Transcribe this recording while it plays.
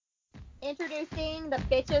Introducing the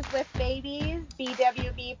Bitches with Babies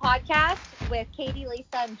BWB podcast with Katie, Lisa,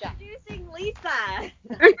 and Jen. Introducing Lisa.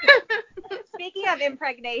 Speaking of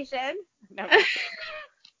impregnation. No.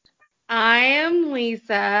 I am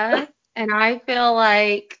Lisa, and I feel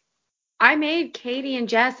like I made Katie and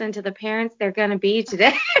Jess into the parents they're going to be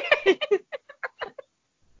today.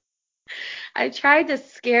 I tried to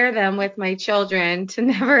scare them with my children to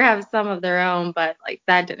never have some of their own, but like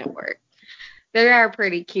that didn't work. They are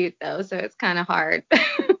pretty cute though, so it's kind of hard.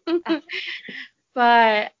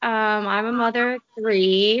 But I'm a mother of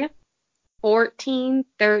 3, 14,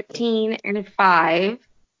 13, and 5.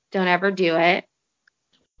 Don't ever do it.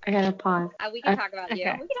 I gotta pause. We can talk about you. We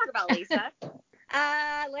can talk about Lisa.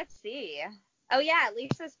 Let's see. Oh yeah,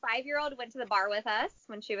 Lisa's 5-year-old went to the bar with us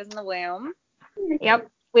when she was in the womb. Yep,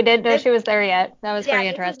 we didn't know she was there yet. That was pretty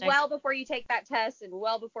interesting. This is well before you take that test and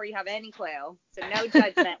well before you have any clue. So no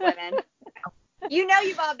judgment, women. You know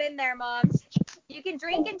you've all been there, moms. You can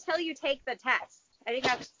drink until you take the test. I think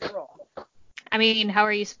that's the rule. I mean, how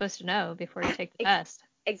are you supposed to know before you take the test?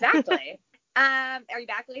 Exactly. Are you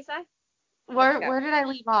back, Lisa? Where did I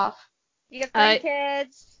leave off? You have 3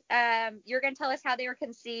 kids. You're going to tell us how they were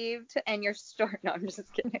conceived and your story. No, I'm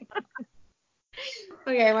just kidding.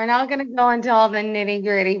 Okay, we're not going to go into all the nitty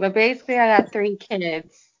gritty, but basically I got 3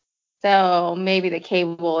 kids. So maybe the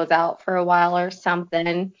cable was out for a while or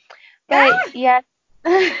something. But yes.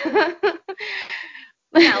 No,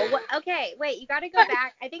 okay, wait, you got to go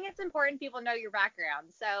back. I think it's important people know your background.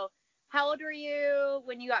 So how old were you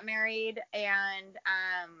when you got married and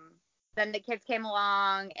then the kids came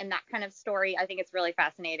along and that kind of story? I think it's really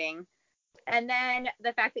fascinating. And then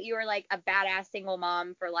the fact that you were like a badass single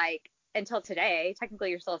mom for like until today. Technically,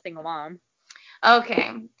 you're still a single mom.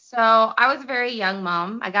 Okay, so I was a very young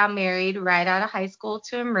mom. I got married right out of high school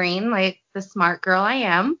to a Marine, like the smart girl I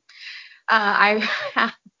am. I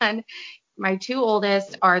had my 2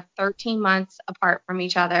 oldest are 13 months apart from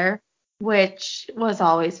each other, which was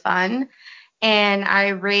always fun. And I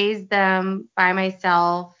raised them by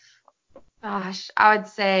myself. Gosh, I would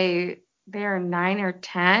say they're 9 or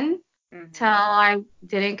 10 till I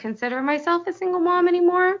didn't consider myself a single mom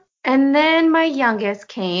anymore. And then my youngest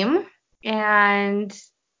came, and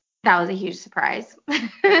that was a huge surprise.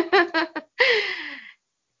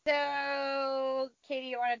 So, Katie,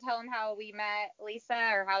 you want to tell them how we met Lisa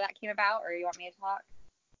or how that came about, or you want me to talk?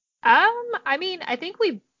 I mean, I think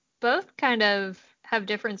we both kind of have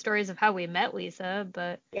different stories of how we met Lisa,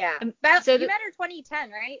 but yeah. You met her 2010,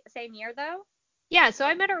 right? Same year though? Yeah, so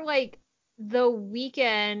I met her like the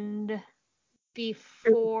weekend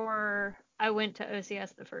before I went to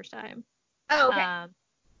OCS the first time. Oh, okay.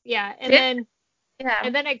 Yeah, and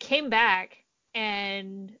then I came back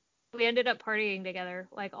and we ended up partying together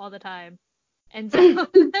like all the time. And so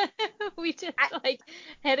we just like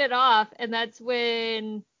hit it off, and that's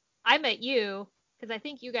when I met you, because I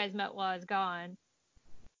think you guys met while I was gone.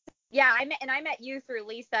 Yeah, I met you through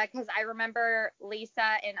Lisa, because I remember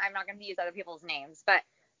Lisa, and I'm not going to use other people's names, but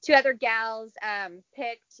 2 other gals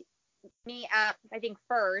picked me up, I think,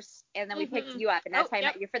 first, and then we picked you up, and that's how I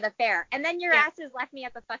met you for the fair. And then your asses left me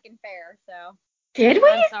at the fucking fair, so. Did we?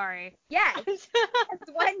 I'm sorry. Yes.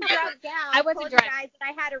 One drunk gal. I wasn't told you guys that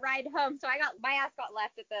I had a ride home, so my ass got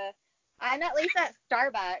left at I met Lisa at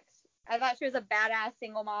Starbucks. I thought she was a badass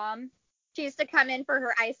single mom. She used to come in for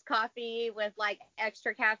her iced coffee with like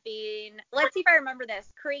extra caffeine. Let's see if I remember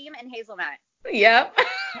this. Cream and hazelnut. Yep.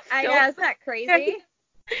 I know, isn't that crazy?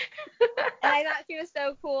 And I thought she was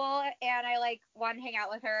so cool, and I like wanted to hang out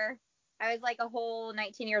with her. I was like a whole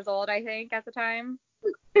 19 years old, I think, at the time.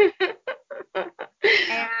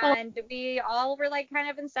 And we all were like kind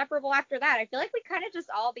of inseparable after that. I feel like we kind of just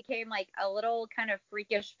all became like a little kind of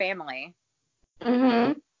freakish family.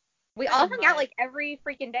 We all hung out like every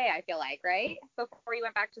freaking day, I feel like, right? Before you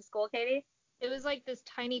went back to school, Katie? It was like this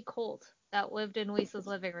tiny cult that lived in Lisa's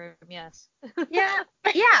living room, yes. Yeah.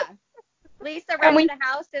 Lisa rented a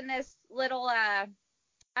house in this little,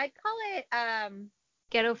 I'd call it,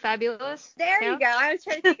 Ghetto Fabulous. There you go. I was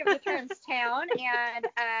trying to think of the terms, town,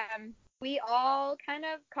 and we all kind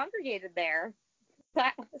of congregated there.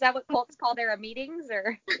 Is that what cults call their meetings,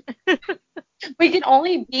 or? We could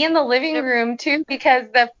only be in the living room too because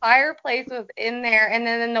the fireplace was in there, and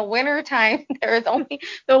then in the wintertime there was only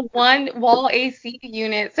the one wall AC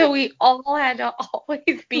unit, so we all had to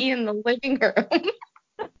always be in the living room.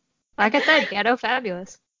 Like I said, Ghetto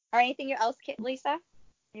Fabulous. Or anything else, Lisa,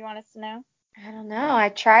 you want us to know? I don't know. I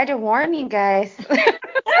tried to warn you guys.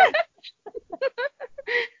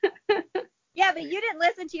 Yeah, but you didn't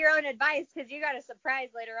listen to your own advice because you got a surprise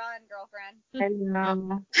later on, girlfriend. I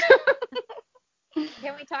know.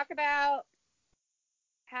 Can we talk about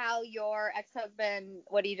how your ex-husband,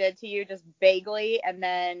 what he did to you just vaguely, and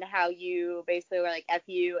then how you basically were like F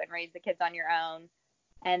you and raised the kids on your own,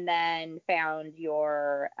 and then found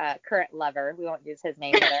your current lover. We won't use his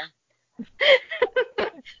name either.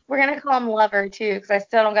 We're going to call him Lover, too, because I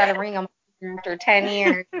still don't got a ring on my finger after 10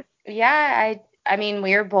 years. Yeah, I mean,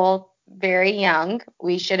 we were both very young.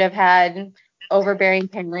 We should have had overbearing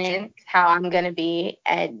parents, how I'm going to be,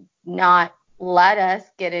 and not let us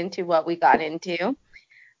get into what we got into.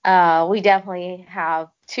 We definitely have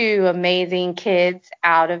two amazing kids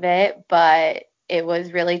out of it, but it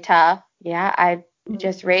was really tough. Yeah, I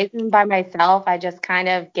just raised them by myself. I just kind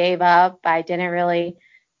of gave up. I didn't really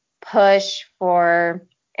push for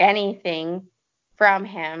anything from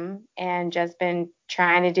him and just been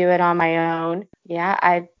trying to do it on my own. Yeah,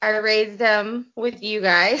 I raised them with you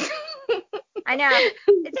guys. I know.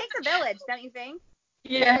 It takes a village, don't you think?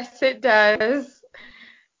 Yes, it does.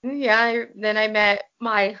 Yeah, then I met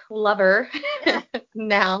my lover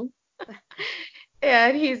now,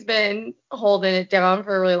 and he's been holding it down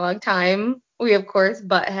for a really long time. We, of course,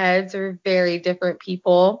 butt heads, are very different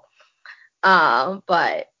people,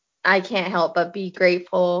 but I can't help but be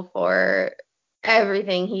grateful for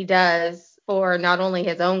everything he does for not only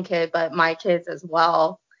his own kid, but my kids as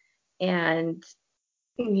well. And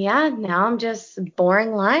yeah, now I'm just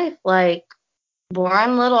boring life, like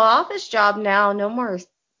boring little office job now. No more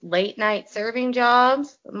late night serving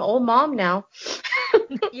jobs. I'm an old mom now.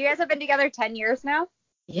 You guys have been together 10 years now?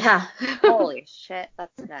 Yeah. Holy shit,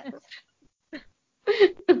 that's nuts.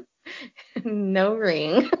 No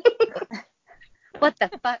ring. What the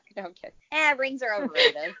fuck? No, I'm kidding. Rings are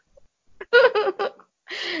overrated.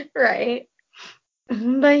 Right.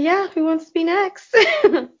 But yeah, who wants to be next?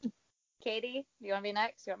 Katie, do you want to be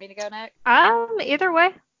next? You want me to go next? Either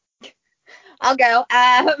way. I'll go.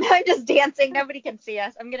 I'm just dancing. Nobody can see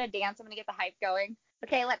us. I'm going to dance. I'm going to get the hype going.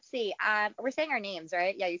 Okay, let's see. We're saying our names,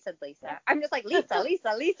 right? Yeah, you said Lisa. I'm just like, Lisa,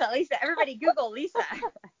 Lisa, Lisa, Lisa. Everybody Google Lisa.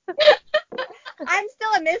 I'm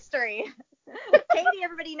still a mystery. Katie,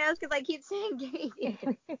 everybody knows because I keep saying Katie.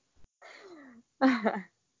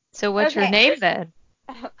 So what's your name then?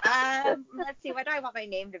 Let's see. What do I want my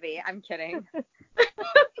name to be? I'm kidding.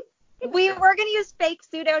 We were going to use fake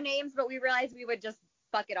pseudo names, but we realized we would just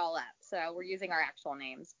fuck it all up. So we're using our actual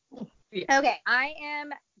names. Yeah. Okay, I am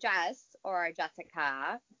Jess or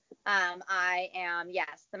Jessica. I am,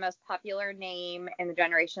 yes, the most popular name in the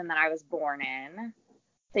generation that I was born in.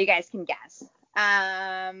 So you guys can guess.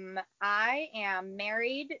 I am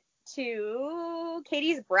married to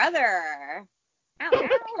Katie's brother. Ow,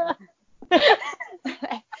 ow.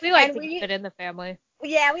 We like to keep it in the family.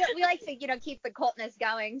 Yeah, we like to, keep the cultness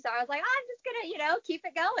going. So I was like, I'm just gonna, keep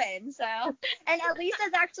it going. So, and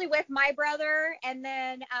Lisa's actually with my brother, and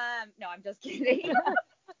then, no, I'm just kidding.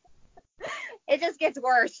 It just gets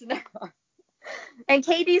worse now. And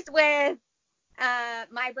Katie's with,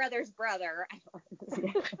 my brother's brother.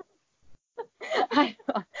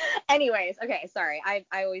 Anyways, okay, sorry.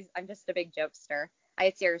 I'm just a big jokester.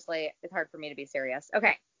 It's hard for me to be serious.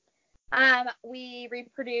 Okay. We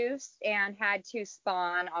reproduced and had to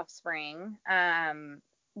spawn offspring.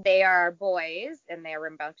 They are boys and they're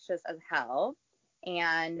rambunctious as hell.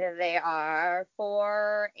 And they are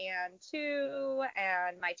 4 and 2.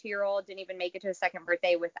 And my 2-year-old didn't even make it to his second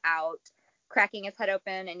birthday without cracking his head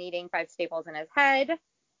open and eating 5 staples in his head.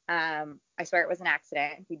 I swear it was an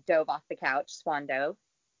accident. He dove off the couch, swan dove.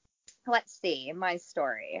 Let's see, my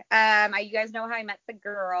story. You guys know how I met the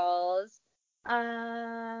girls.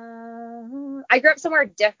 I grew up somewhere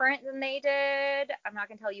different than they did. I'm not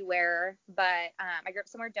gonna tell you where, but I grew up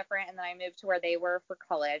somewhere different, and then I moved to where they were for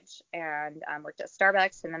college, and worked at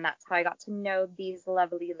Starbucks, and then that's how I got to know these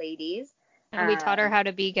lovely ladies. And we taught her how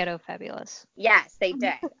to be ghetto fabulous. Yes, they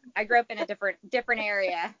did. I grew up in a different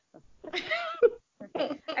area.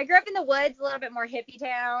 I grew up in the woods, a little bit more hippie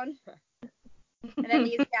town. And then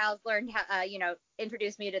these gals learned how,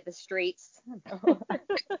 introduced me to the streets.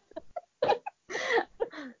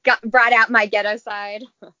 Brought out my ghetto side.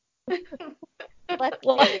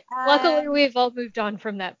 Luckily, we've all moved on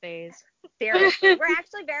from that phase. Seriously, we're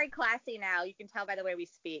actually very classy now. You can tell by the way we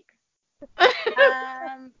speak.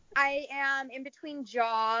 I am in between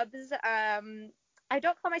jobs. I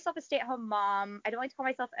don't call myself a stay-at-home mom. I don't like to call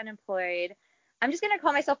myself unemployed. I'm just gonna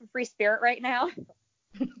call myself a free spirit right now.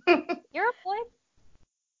 You're employed?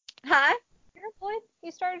 Huh? You're employed?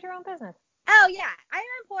 You started your own business. Oh yeah, I am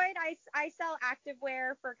employed. I sell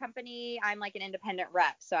activewear for a company. I'm like an independent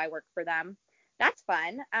rep, so I work for them. That's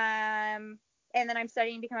fun. And then I'm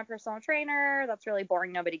studying to become a personal trainer. That's really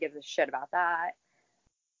boring. Nobody gives a shit about that.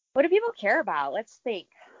 What do people care about? Let's think.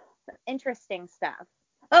 Interesting stuff.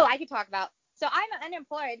 Oh, I could talk about So I'm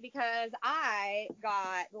unemployed because I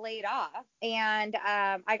got laid off and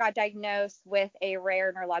I got diagnosed with a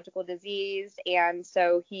rare neurological disease. And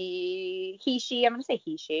so she, I'm going to say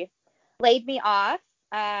she, laid me off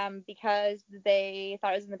because they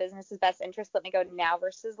thought it was in the business's best interest to let me go now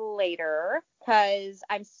versus later because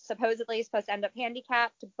I'm supposedly supposed to end up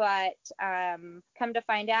handicapped, but come to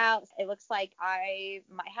find out, it looks like I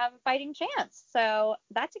might have a fighting chance. So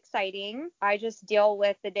that's exciting. I just deal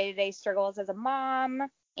with the day-to-day struggles as a mom,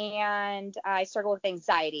 and I struggle with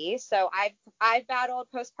anxiety. So I've battled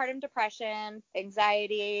postpartum depression,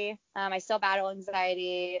 anxiety. I still battle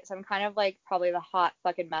anxiety. So I'm kind of like probably the hot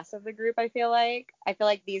fucking mess of the group, I feel like. I feel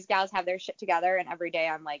like these gals have their shit together, and every day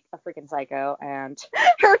I'm like a freaking psycho, and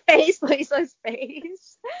her face, Lisa's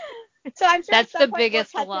face. So I'm sure that's the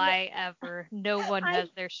biggest lie ever. No one has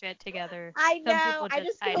their shit together. I know. I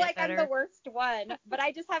just feel like I'm the worst one, but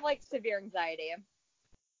I just have like severe anxiety.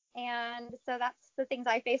 And so that's the things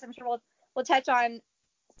I face. I'm sure we'll touch on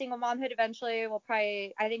single momhood eventually.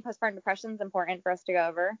 I think postpartum depression is important for us to go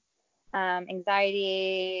over.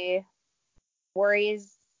 Anxiety,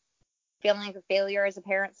 worries, feeling like a failure as a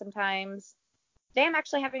parent sometimes. Today I'm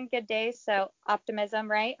actually having a good day, so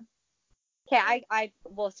optimism, right? Okay, I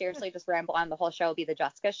will seriously just ramble on. The whole show will be the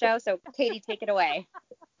Jessica show. So Katie, take it away.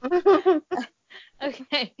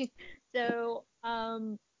 Okay. So,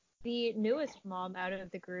 the newest mom out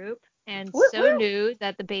of the group, and so new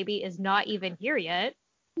that the baby is not even here yet.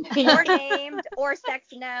 Or named, or sex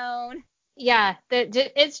known. Yeah,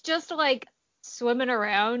 it's just like swimming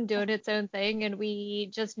around doing its own thing, and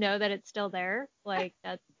we just know that it's still there. Like,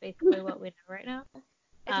 that's basically what we know right now.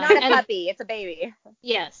 It's not a puppy, it's a baby.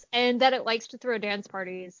 Yes, and that it likes to throw dance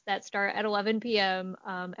parties that start at 11 p.m.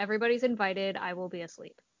 Everybody's invited. I will be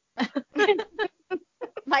asleep.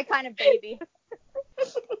 My kind of baby.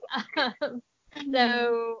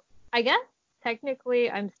 So I guess technically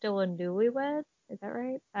I'm still a newlywed. Is that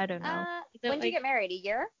right? I don't know. When did you get married? A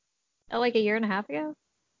year? Like a year and a half ago?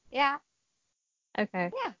 Yeah.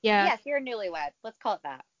 Okay. Yeah. Yes, you're a newlywed. Let's call it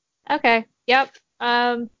that. Okay. Yep.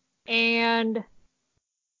 And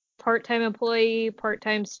part-time employee,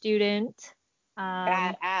 part-time student.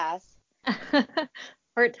 Badass.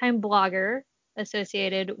 Part-time blogger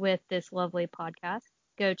associated with this lovely podcast.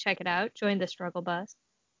 Go check it out. Join the struggle bus.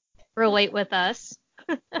 Relate with us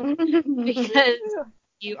because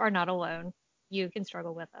you are not alone. You can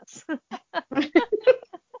struggle with us.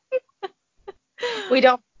 We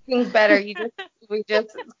don't make things better. We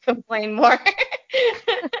just complain more.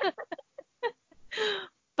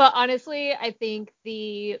 But honestly, I think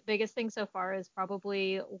the biggest thing so far is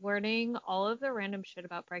probably learning all of the random shit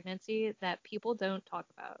about pregnancy that people don't talk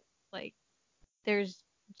about. Like, there's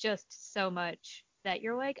just so much that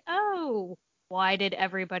you're like, oh, why did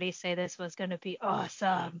everybody say this was going to be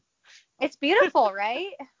awesome? It's beautiful,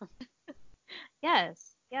 right?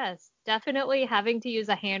 Yes. Definitely having to use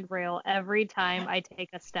a handrail every time I take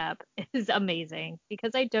a step is amazing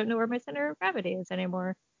because I don't know where my center of gravity is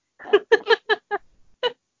anymore.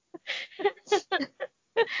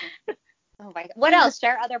 Oh my God. What else?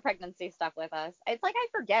 Share other pregnancy stuff with us. It's like I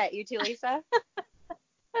forget. You too, Lisa?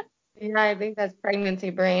 Yeah, I think that's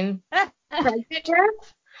pregnancy brain. Pregnant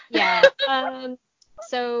Jeff? Yeah.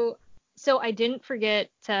 So I didn't forget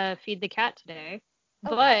to feed the cat today,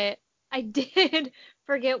 but I did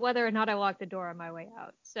forget whether or not I locked the door on my way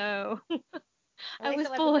out. So I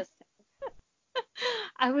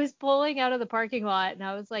was pulling out of the parking lot, and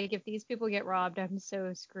I was like, if these people get robbed, I'm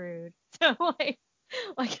so screwed. So like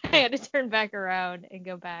I had to turn back around and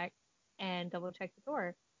go back and double check the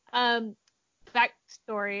door.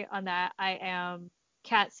 Backstory on that, I am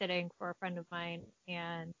cat sitting for a friend of mine,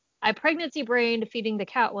 and I pregnancy brained feeding the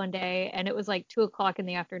cat one day, and it was like 2 o'clock in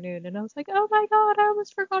the afternoon, and I was like, oh my God, I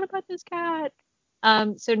almost forgot about this cat.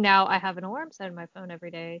 So now I have an alarm set on my phone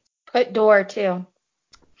every day. Put door too.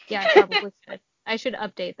 Yeah, I probably should. I should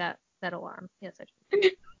update that alarm. Yes, I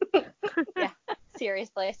should. Yeah,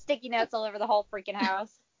 seriously. Sticky notes all over the whole freaking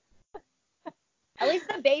house. At least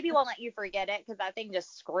the baby won't let you forget it because that thing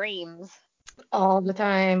just screams. All the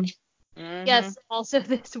time. Mm-hmm. Yes, also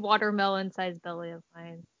this watermelon-sized belly of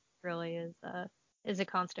mine really is a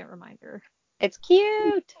constant reminder. It's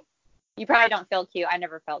cute. You probably don't feel cute. I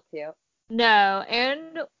never felt cute. No,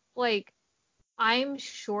 and like I'm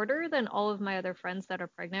shorter than all of my other friends that are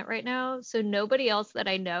pregnant right now, so nobody else that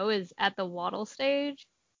I know is at the waddle stage.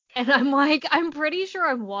 And I'm like, I'm pretty sure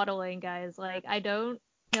I'm waddling, guys. Like, I don't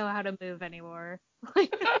know how to move anymore.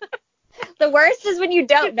 The worst is when you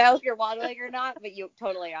don't know if you're waddling or not, but you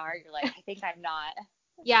totally are. You're like, I think I'm not.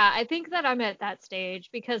 Yeah, I think that I'm at that stage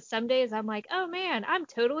because some days I'm like, oh man, I'm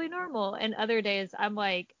totally normal. And other days I'm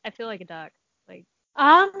like, I feel like a duck. Like,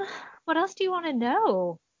 what else do you want to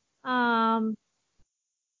know? How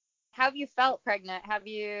have you felt pregnant? How much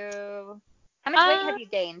weight have you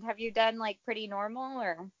gained? Have you done like pretty normal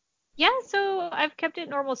or? Yeah, so I've kept it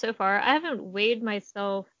normal so far. I haven't weighed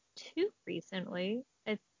myself too recently.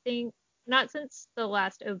 I think not since the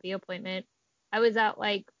last OB appointment. I was at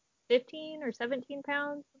like 15 or 17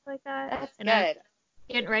 pounds, something like that. That's And I'm good.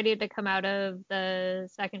 getting ready to come out of the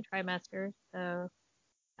second trimester. So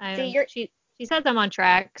See, she says I'm on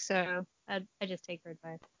track, so I just take her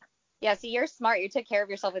advice. Yeah, see, you're smart. You took care of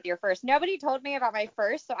yourself with your first. Nobody told me about my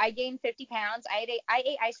first, so I gained 50 pounds. I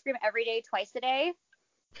ate ice cream every day, twice a day.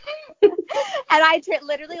 And I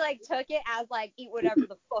literally like took it as like eat whatever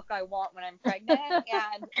the fuck I want when I'm pregnant.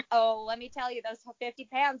 And oh, let me tell you, those 50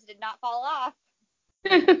 pounds did not fall off.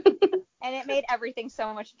 And it made everything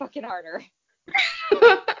so much fucking harder.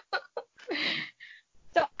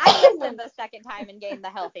 So I listened the second time and gained the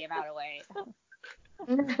healthy amount of weight.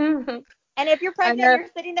 And if you're pregnant, you're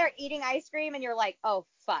sitting there eating ice cream and you're like, oh,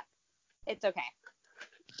 fuck. It's okay.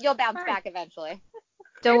 You'll bounce back eventually.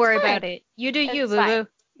 Don't worry about it. You do you, boo-boo.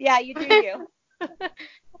 Yeah, you do you.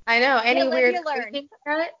 I know. Any weird cravings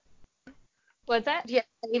yet? What's that? Do you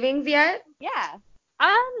have cravings yet? Yeah.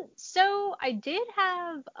 So I did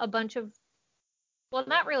have a bunch of, well,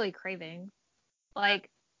 not really cravings. Like,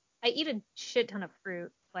 I eat a shit ton of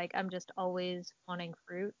fruit. Like, I'm just always wanting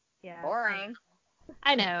fruit. Yeah. Boring.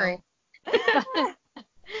 I know.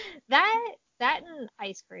 that and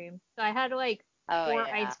ice cream. So I had like 4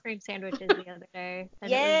 ice cream sandwiches the other day,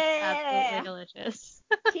 and it was absolutely delicious.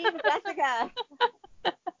 Team Jessica.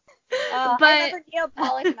 I remember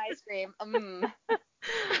Neapolitan ice cream.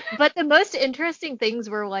 But the most interesting things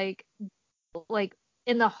were like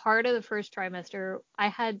in the heart of the first trimester, I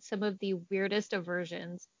had some of the weirdest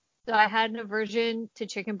aversions. So I had an aversion to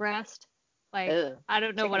chicken breast. Like, I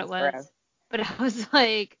don't know what it was, gross. But I was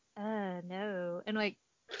like, no. And like,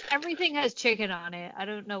 everything has chicken on it. I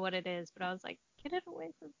don't know what it is, but I was like, get it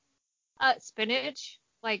away from me. Spinach,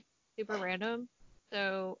 like, super random.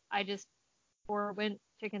 So I just forewent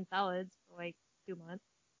chicken salads for like 2 months.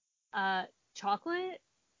 Chocolate,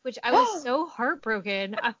 which I was so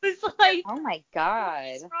heartbroken. I was like, oh my God.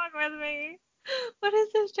 What's wrong with me? What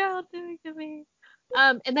is this child doing to me?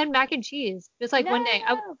 And then mac and cheese. Just like one day,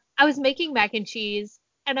 I was making mac and cheese,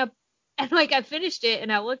 and like I finished it,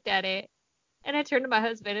 and I looked at it, and I turned to my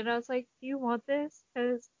husband, and I was like, "Do you want this?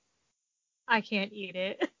 Because I can't eat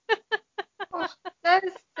it." Oh, that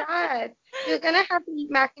is sad. You're gonna have to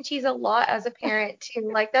eat mac and cheese a lot as a parent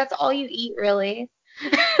too. Like that's all you eat really.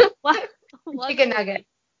 Chicken nugget.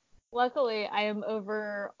 Luckily, I am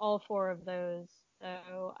over all 4 of those.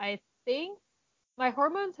 So I think my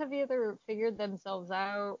hormones have either figured themselves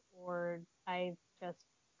out or I just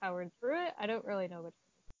powered through it. I don't really know which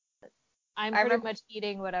one. I'm pretty much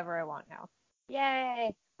eating whatever I want now.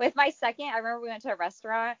 Yay. With my second, I remember we went to a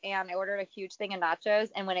restaurant and I ordered a huge thing of nachos.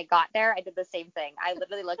 And when it got there, I did the same thing. I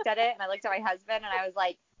literally looked at it and I looked at my husband and I was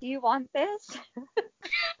like, do you want this?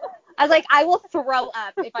 I was like, I will throw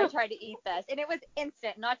up if I try to eat this. And it was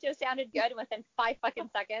instant. Nachos sounded good. And within 5 fucking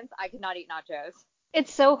seconds, I could not eat nachos.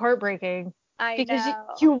 It's so heartbreaking. Because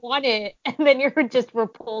you want it and then you're just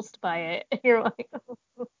repulsed by it. And you're like,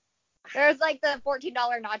 There was like the $14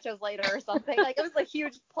 nachos later or something. Like it was a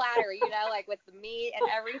huge platter, like with the meat and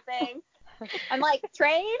everything. I'm like,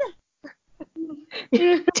 trade?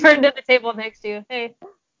 Turn to the table next to you. Hey,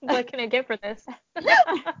 what can I get for this?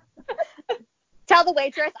 Tell the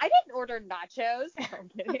waitress, I didn't order nachos. I'm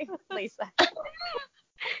kidding, Lisa.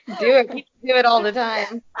 Do it. People do it all the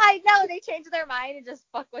time. I know. They change their mind and just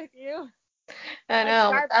fuck with you. I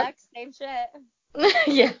know. Starbucks, same shit.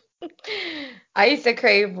 Yeah. I used to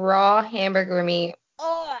crave raw hamburger meat.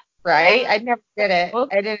 Oh. Right? I never did it.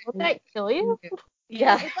 I didn't. Would that kill you?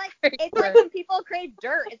 Yeah. It's like when people crave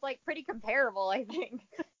dirt. It's like pretty comparable, I think.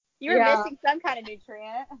 You're missing some kind of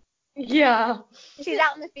nutrient. Yeah. She's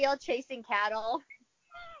out in the field chasing cattle.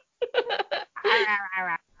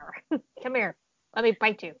 Come here. Let me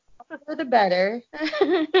bite you. For the better.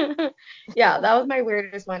 Yeah, that was my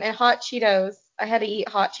weirdest one. And hot Cheetos. I had to eat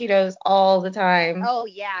hot Cheetos all the time. Oh,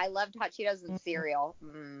 yeah. I loved hot Cheetos and cereal.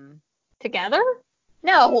 Together?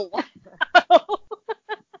 No.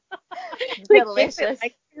 Delicious.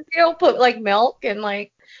 Like cereal, put like milk and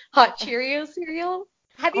like hot Cheerio cereal.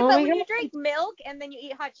 Have you when you drink milk and then you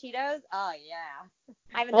eat hot Cheetos? Oh, yeah.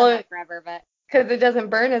 I haven't done that forever, but. Because it doesn't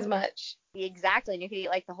burn as much. Exactly. And you can eat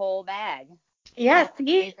like the whole bag. Yeah,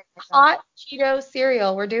 see? Hot Cheeto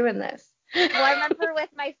cereal. We're doing this. Well, I remember with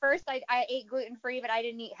my first, I ate gluten-free, but I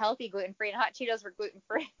didn't eat healthy gluten-free, and hot Cheetos were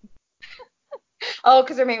gluten-free. Oh,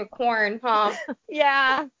 because they're made with corn, huh?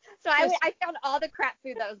 Yeah. So I found all the crap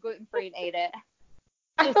food that was gluten-free and ate it.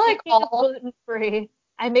 I feel like all gluten-free.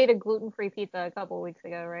 I made a gluten-free pizza a couple weeks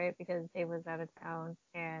ago, right? Because Dave was out of town,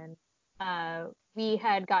 and we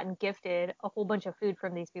had gotten gifted a whole bunch of food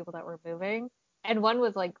from these people that were moving, and one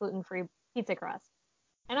was like gluten-free pizza crust.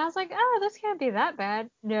 And I was like, oh, this can't be that bad.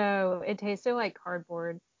 No, it tasted like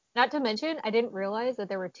cardboard. Not to mention, I didn't realize that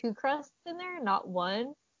there were 2 crusts in there, not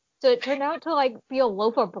one. So it turned out to like be a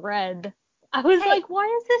loaf of bread. I was like, why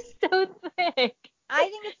is this so thick? I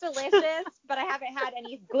think it's delicious, but I haven't had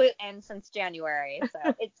any gluten since January,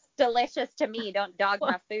 so it's delicious to me. Don't dog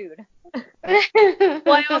my food.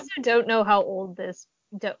 Well, I also don't know how old this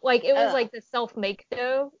dough, like it was like the self-make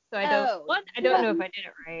dough, so I don't know if I did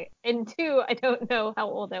it right, and 2, I don't know how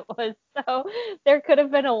old it was, so there could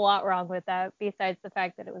have been a lot wrong with that besides the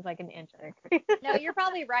fact that it was like an inch thick. No, you're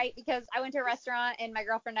probably right, because I went to a restaurant and my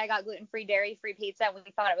girlfriend and I got gluten-free, dairy-free pizza, and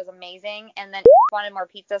we thought it was amazing, and then wanted more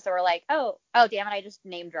pizza, so we're like, oh damn it, I just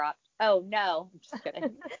name dropped. Oh no, I'm just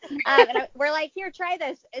kidding. We're like, here, try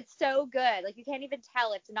this. It's so good. Like, you can't even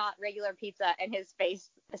tell it's not regular pizza, and his face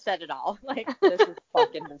said it all. Like, this is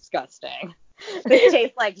fucking disgusting. This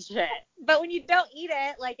tastes like shit. But when you don't eat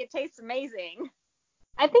it, like, it tastes amazing.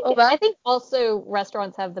 I think also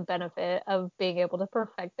restaurants have the benefit of being able to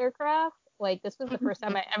perfect their craft. Like, this was the first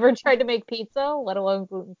time I ever tried to make pizza, let alone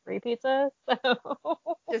gluten-free pizza. So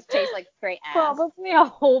just tastes like straight ass. Probably a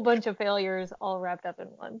whole bunch of failures all wrapped up in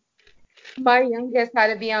one. My youngest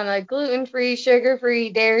had to be on a gluten-free,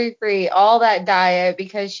 sugar-free, dairy-free, all that diet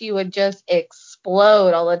because she would just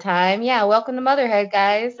explode all the time. Yeah, welcome to motherhood,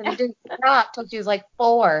 guys. And it didn't stop till she was like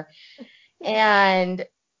 4. And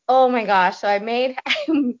oh my gosh, so I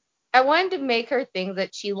wanted to make her things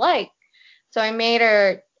that she liked. So I made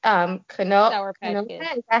her quinoa.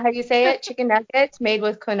 Is that how you say it? Chicken nuggets made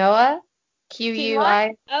with quinoa.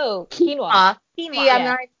 Q-U-I. Oh, quinoa. See, I'm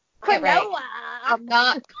not. Quinoa. Right. I'm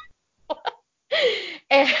not.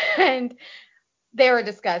 And they were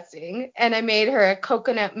disgusting. And I made her a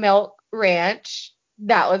coconut milk ranch.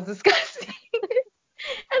 That was disgusting.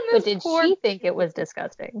 But did she think it was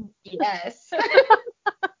disgusting? Yes.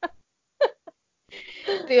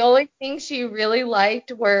 The only thing she really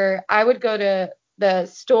liked were I would go to the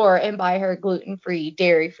store and buy her gluten-free,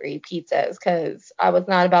 dairy-free pizzas because I was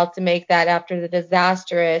not about to make that after the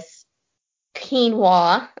disastrous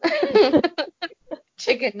quinoa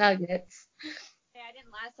chicken nuggets. Yeah, I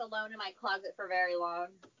didn't last alone in my closet for very long.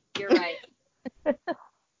 You're right.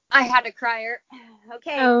 I had a crier.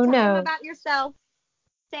 Okay, tell them about yourself.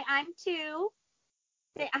 Say I'm 2.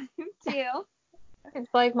 Say I'm 2.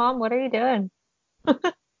 It's like, Mom, what are you doing?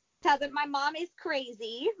 Tell them my mom is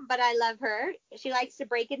crazy, but I love her. She likes to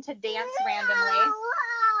break into dance randomly.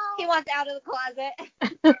 He wants out of the closet.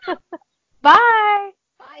 Bye.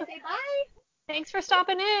 Bye. Say bye. Thanks for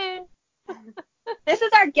stopping in. This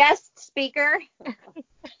is our guest speaker.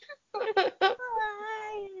 Bye.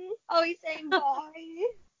 Oh, he's saying bye.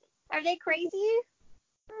 Are they crazy?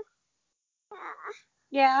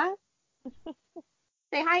 Yeah.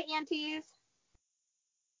 Say hi, aunties.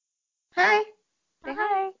 Hi. Say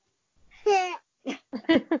hi.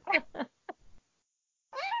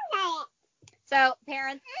 So,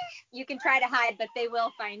 parents, you can try to hide, but they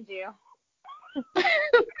will find you. You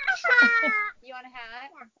want a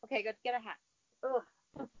hat? Okay, go get a hat.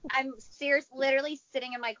 Ugh. I'm literally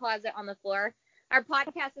sitting in my closet on the floor. Our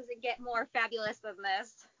podcast doesn't get more fabulous than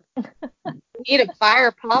this. You need to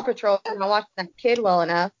fire Paw Patrol if you're not watching that kid well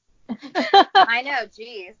enough. I know,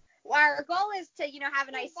 geez. Well, our goal is to, have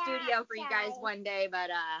a nice studio for you guys one day,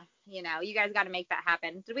 but, you guys got to make that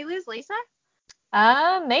happen. Did we lose Lisa?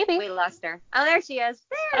 Maybe. We lost her. Oh, there she is.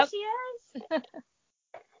 There she is.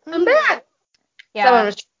 I'm back. Yeah. Someone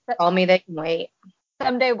was trying to call me. They can wait.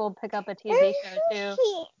 Someday we'll pick up a TV show,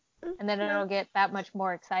 too. And then it'll get that much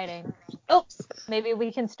more exciting. Oops. Maybe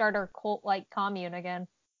we can start our cult-like commune again.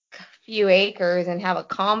 A few acres and have a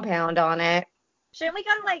compound on it. Shouldn't we go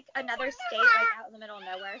to, another state, out in the middle of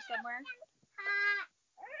nowhere somewhere?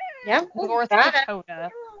 Yeah. North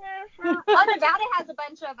Dakota. Oh, Nevada has a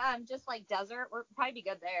bunch of, just, desert. We'll probably be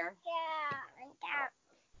good there.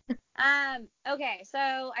 Okay,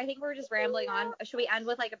 so I think we're just rambling on. Should we end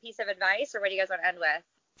with, a piece of advice, or what do you guys want to end with?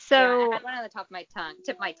 So yeah, I had one on the top of my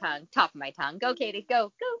tongue. Go, Katie.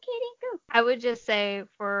 Go, Katie. Go. I would just say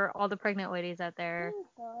for all the pregnant ladies out there,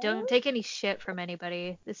 don't take any shit from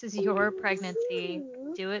anybody. This is your pregnancy.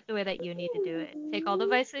 Do it the way that you need to do it. Take all the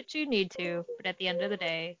advice that you need to, but at the end of the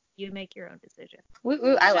day, you make your own decision.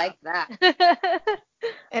 Woo, I like that.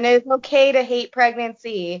 And it's okay to hate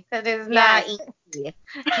pregnancy because it's not easy.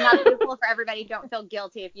 It's not beautiful for everybody. Don't feel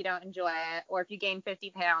guilty if you don't enjoy it, or if you gain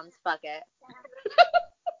 50 pounds. Fuck it.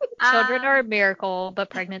 Children are a miracle, but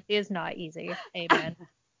pregnancy is not easy. Amen.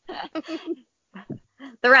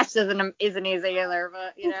 The rest isn't easy either,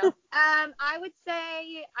 but you know. I would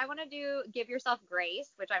say I want to give yourself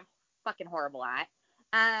grace, which I'm fucking horrible at.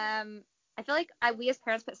 I feel like we as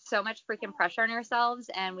parents put so much freaking pressure on ourselves,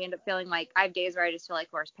 and we end up feeling like I have days where I just feel like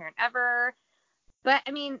worst parent ever. But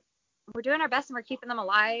I mean, we're doing our best and we're keeping them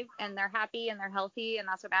alive, and they're happy and they're healthy, and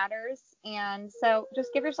that's what matters. And so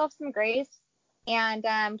just give yourself some grace and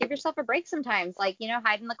give yourself a break sometimes. Like, you know,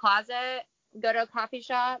 hide in the closet, go to a coffee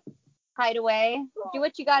shop, hide away, do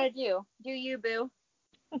what you gotta do. Do you, boo?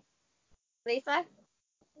 Lisa?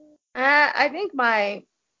 I think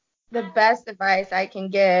the best advice I can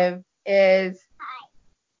give is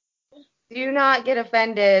do not get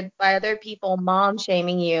offended by other people mom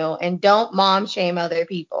shaming you, and don't mom shame other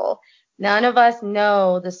people. None of us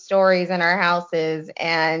know the stories in our houses,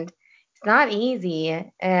 and it's not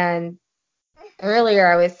easy. And earlier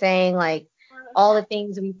I was saying, like, all the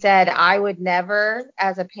things we said, I would never,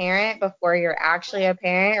 as a parent, before you're actually a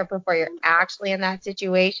parent or before you're actually in that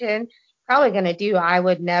situation, probably going to do I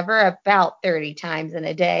would never about 30 times in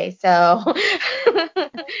a day. So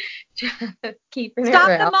just keeping it real.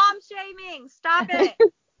 Stop the mom shaming. Stop it.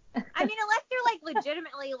 I mean, unless they're like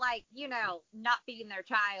legitimately like, you know, not feeding their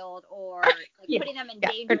child or like putting them in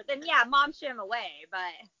danger, then yeah, mom shame away.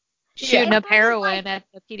 But shooting up heroin at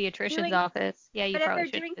the pediatrician's office. Yeah, you probably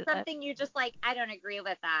should. But if they're doing something you just like, I don't agree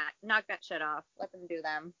with that. Knock that shit off. Let them do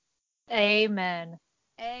them. Amen.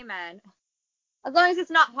 Amen. As long as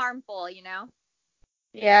it's not harmful, you know?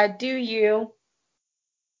 Yeah, do you.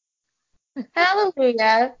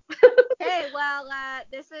 Hallelujah. Okay, well,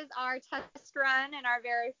 this is our test run and our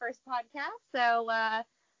very first podcast. So,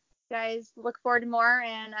 guys, look forward to more,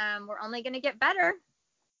 and we're only going to get better.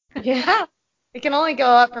 Yeah, we can only go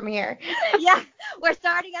up from here. Yeah, we're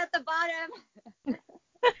starting at the bottom.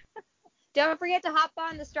 Don't forget to hop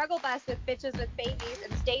on the struggle bus with Bitches with Babies,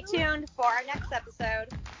 and stay tuned for our next episode.